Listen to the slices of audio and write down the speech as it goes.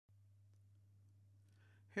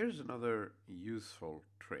Here's another useful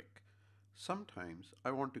trick. Sometimes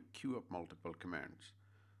I want to queue up multiple commands.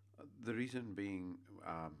 The reason being,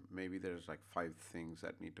 maybe there's like five things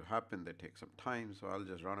that need to happen. They take some time, so I'll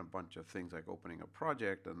just run a bunch of things like opening a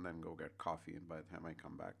project and then go get coffee. And by the time I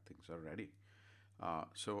come back, things are ready.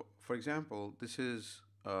 So, for example, this is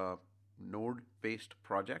a node-based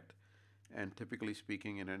project, and typically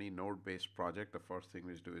speaking, in any node-based project, the first thing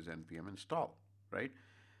we do is npm install, right?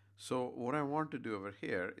 So what I want to do over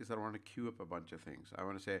here is I want to queue up a bunch of things. I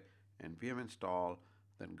want to say npm install,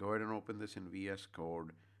 then go ahead and open this in VS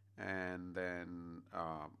Code, and then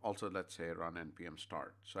also let's say run npm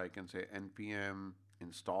start. So I can say npm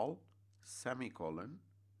install semicolon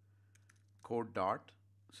code dot.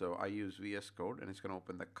 So I use VS Code, and it's going to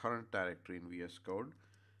open the current directory in VS Code,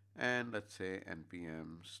 and let's say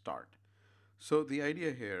npm start. So the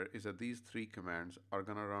idea here is that these three commands are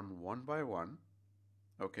going to run one by one.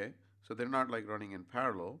 Okay, so they're not like running in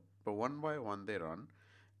parallel, but one by one they run.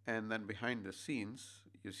 And then behind the scenes,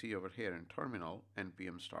 you see over here in terminal,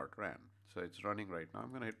 npm start ran. So it's running right now. I'm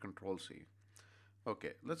going to hit Control C.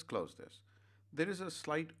 Okay, let's close this. There is a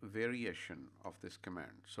slight variation of this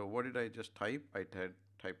command. So what did I just type? I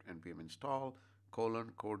typed npm install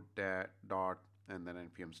colon code dot and then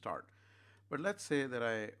npm start. But let's say that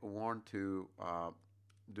I want to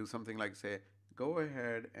do something like say, go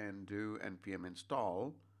ahead and do npm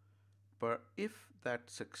install, but if that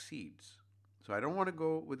succeeds, so I don't want to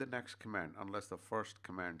go with the next command unless the first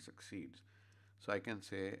command succeeds. So I can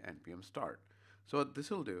say npm start. So what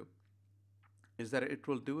this will do is that it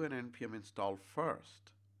will do an npm install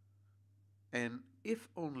first. And if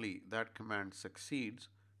only that command succeeds,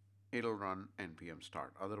 it'll run npm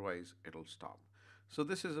start. Otherwise, it'll stop. So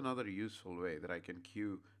this is another useful way that I can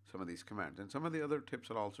queue some of these commands. And some of the other tips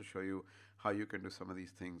will also show you how you can do some of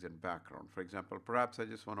these things in background. For example, perhaps I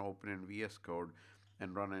just want to open in VS Code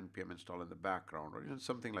and run npm install in the background, or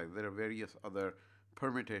something like that. There are various other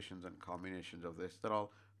permutations and combinations of this that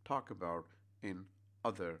I'll talk about in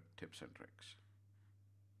other tips and tricks.